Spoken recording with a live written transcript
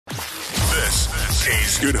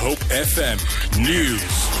This is Good Hope FM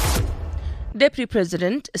News. Deputy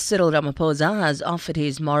President Cyril Ramaphosa has offered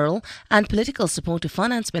his moral and political support to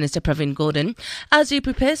Finance Minister Pravin Gordhan as he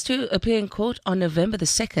prepares to appear in court on November the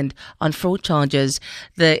 2nd on fraud charges.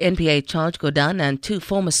 The NPA charged Gordhan and two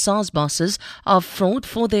former SARS bosses of fraud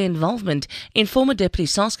for their involvement in former Deputy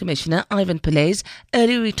SARS Commissioner Ivan Pilay's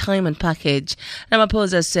early retirement package.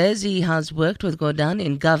 Ramaphosa says he has worked with Gordhan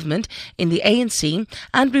in government in the ANC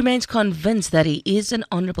and remains convinced that he is an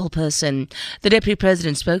honourable person. The Deputy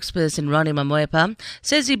President spokesperson Ronnie Moepa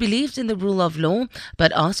says he believes in the rule of law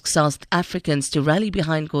but asks South Africans to rally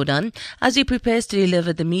behind Gordhan as he prepares to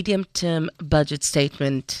deliver the medium-term budget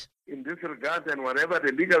statement. In this regard, and whatever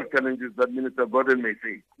the legal challenges that Minister Gordhan may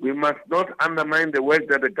face, we must not undermine the work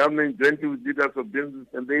that the government, jointly with leaders of business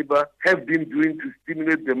and labour, have been doing to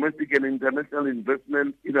stimulate domestic and international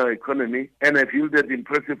investment in our economy and have yielded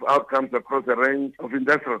impressive outcomes across a range of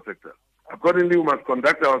industrial sectors. Accordingly, we must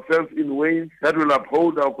conduct ourselves in ways that will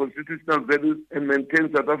uphold our constitutional values and maintain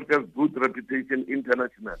South Africa's good reputation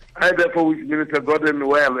internationally. I therefore wish Minister Gordhan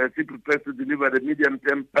well as he prepares to deliver the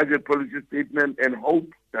medium-term budget policy statement and hope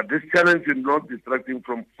that this challenge will not distract him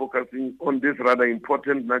from focusing on this rather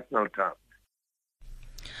important national task.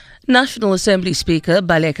 National Assembly Speaker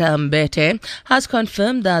Baleka Mbete has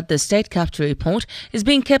confirmed that the state capture report is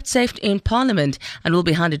being kept safe in Parliament and will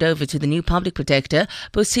be handed over to the new Public Protector,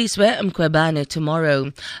 Busiswe Mkhwebane,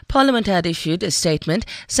 tomorrow. Parliament had issued a statement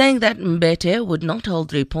saying that Mbete would not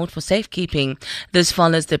hold the report for safekeeping. This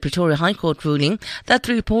follows the Pretoria High Court ruling that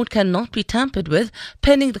the report cannot be tampered with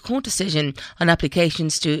pending the court decision on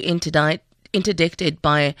applications to interdicted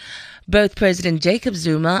by both President Jacob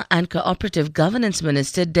Zuma and Cooperative Governance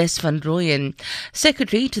Minister Des van Rooyen.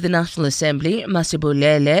 Secretary to the National Assembly,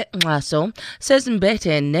 Masibulele Ngwaso, says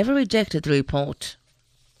Mbete never rejected the report.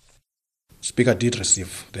 Speaker did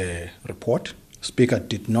receive the report. Speaker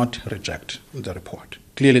did not reject the report.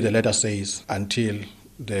 Clearly the letter says until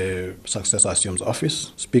the successor assumes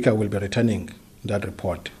office, Speaker will be returning that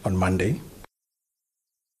report on Monday.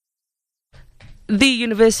 The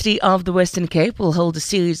University of the Western Cape will hold a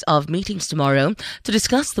series of meetings tomorrow to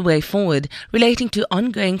discuss the way forward relating to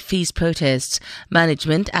ongoing fees protests.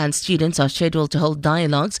 Management and students are scheduled to hold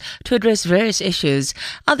dialogues to address various issues.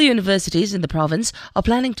 Other universities in the province are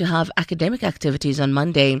planning to have academic activities on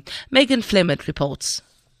Monday. Megan Flemett reports.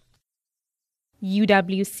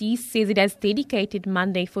 UWC says it has dedicated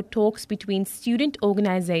Monday for talks between student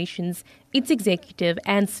organizations, its executive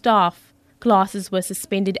and staff. Classes were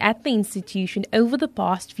suspended at the institution over the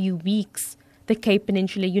past few weeks. The Cape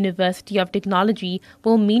Peninsula University of Technology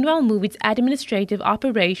will meanwhile move its administrative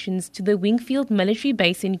operations to the Wingfield military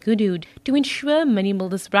base in Goodwood to ensure minimal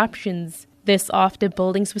disruptions. This after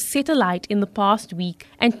buildings were set alight in the past week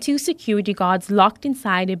and two security guards locked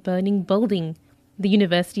inside a burning building. The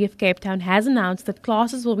University of Cape Town has announced that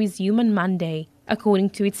classes will resume on Monday. According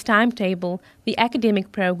to its timetable, the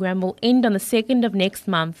academic program will end on the 2nd of next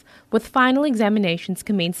month, with final examinations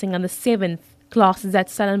commencing on the 7th. Classes at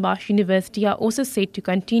Stellenbosch University are also set to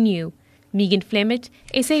continue. Megan Flemett,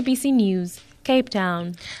 SABC News, Cape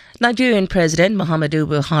Town. Nigerian President Muhammadu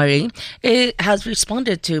Buhari has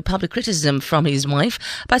responded to public criticism from his wife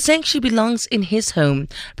by saying she belongs in his home.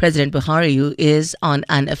 President Buhari, who is on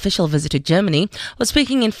an official visit to Germany, was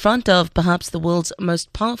speaking in front of perhaps the world's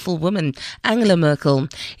most powerful woman, Angela Merkel.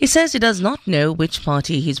 He says he does not know which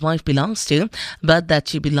party his wife belongs to, but that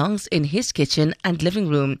she belongs in his kitchen and living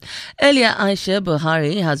room. Earlier, Aisha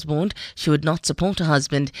Buhari has warned she would not support her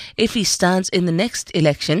husband if he stands in the next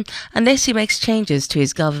election unless he makes changes to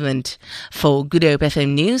his government. For Good Hope FM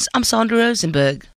News, I'm Sandra Rosenberg.